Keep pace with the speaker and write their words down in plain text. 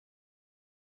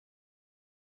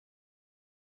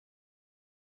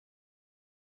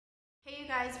Hey you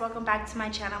guys, welcome back to my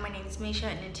channel. My name is Misha,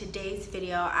 and in today's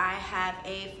video I have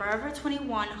a Forever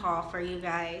 21 haul for you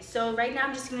guys. So right now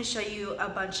I'm just going to show you a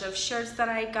bunch of shirts that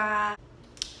I got.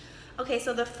 Okay,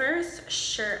 so the first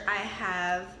shirt I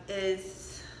have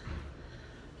is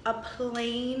a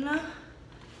plain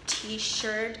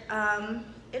t-shirt.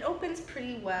 It opens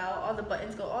pretty well. All the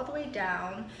buttons go all the way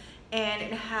down and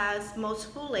it has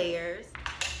multiple layers.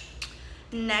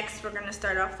 Next, we're gonna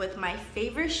start off with my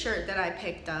favorite shirt that I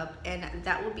picked up, and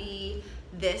that will be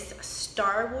this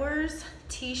Star Wars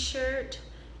t-shirt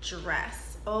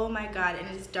dress. Oh my god,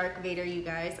 and it's Darth Vader, you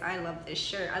guys. I love this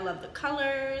shirt. I love the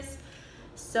colors.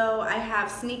 So I have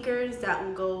sneakers that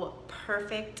will go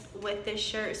perfect with this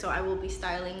shirt, so I will be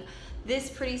styling this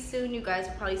pretty soon. You guys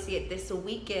will probably see it this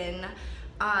weekend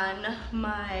on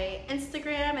my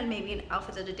Instagram and maybe an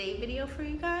outfit of the day video for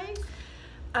you guys.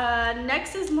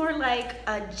 Next is more like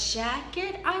a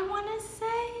jacket, I want to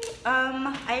say.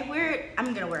 I'm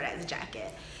gonna wear it as a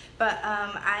jacket, but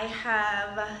I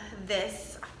have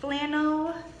this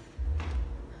flannel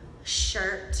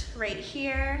shirt right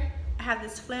here. I have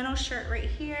this flannel shirt right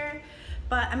here,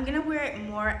 but I'm gonna wear it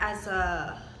more as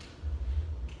a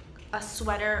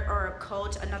sweater or a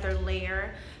coat, another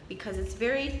layer, because it's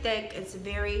very thick, it's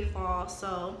very fall,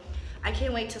 so I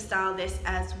can't wait to style this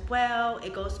as well.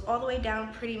 It goes all the way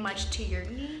down pretty much to your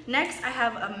knee. Next, I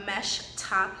have a mesh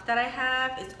top that I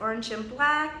have. It's orange and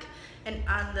black, and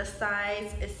on the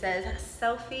sides it says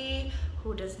selfie.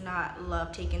 Who does not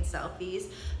love taking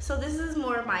selfies? So this is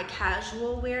more of my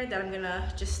casual wear that I'm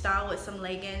gonna just style with some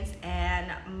leggings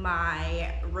and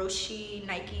my Roshi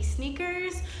Nike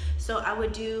sneakers. So I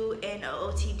would do an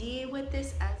OOTD with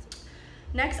this as well.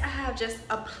 Next, I have just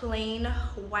a plain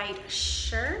white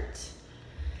shirt,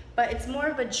 but it's more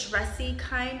of a dressy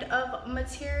kind of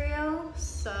material.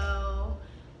 So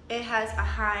it has a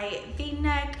high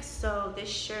V-neck, so this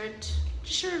shirt,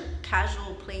 just your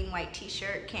casual plain white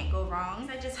t-shirt, can't go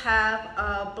wrong. I just have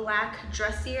a black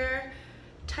dressier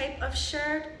type of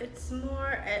shirt.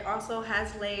 It also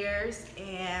has layers,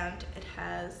 and it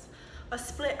has a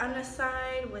split on the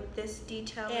side with this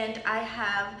detail. And I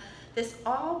have this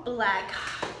all black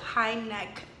high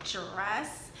neck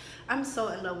dress. I'm so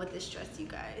in love with this dress, you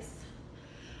guys.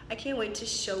 I can't wait to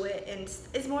show it. And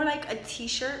it's more like a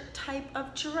t-shirt type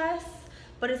of dress,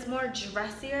 but it's more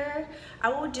dressier. I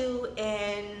will do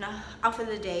an outfit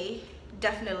of the day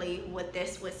definitely with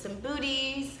this, with some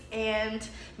booties and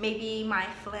maybe my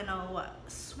flannel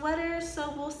sweater.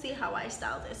 So we'll see how I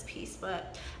style this piece,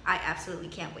 but I absolutely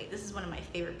can't wait. This is one of my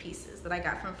favorite pieces that I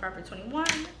got from Forever 21.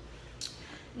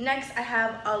 Next, I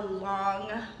have a long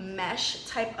mesh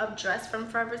type of dress from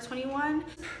Forever 21.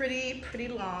 Pretty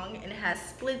long, and it has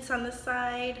splits on the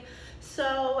side.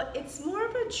 So it's more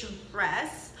of a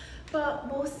dress, but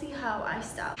we'll see how I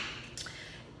style.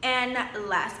 And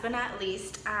last but not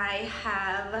least, I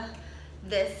have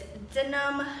this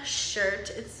denim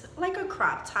shirt. It's like a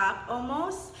crop top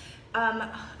almost.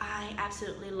 I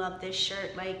absolutely love this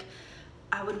shirt. Like,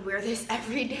 I would wear this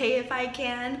every day if I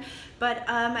can. But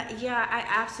yeah, I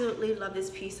absolutely love this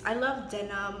piece. I love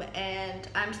denim, and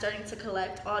I'm starting to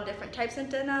collect all different types of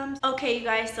denims. Okay, you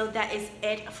guys, so that is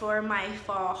it for my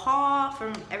fall haul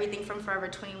from everything from Forever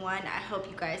 21. I hope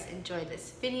you guys enjoyed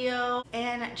this video,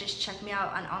 and just check me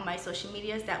out on all my social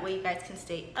medias. That way you guys can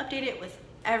stay updated with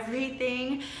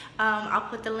everything. I'll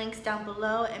put the links down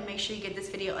below, and make sure you give this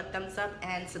video a thumbs up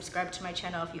and subscribe to my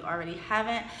channel if you already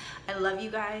haven't. I love you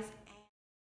guys.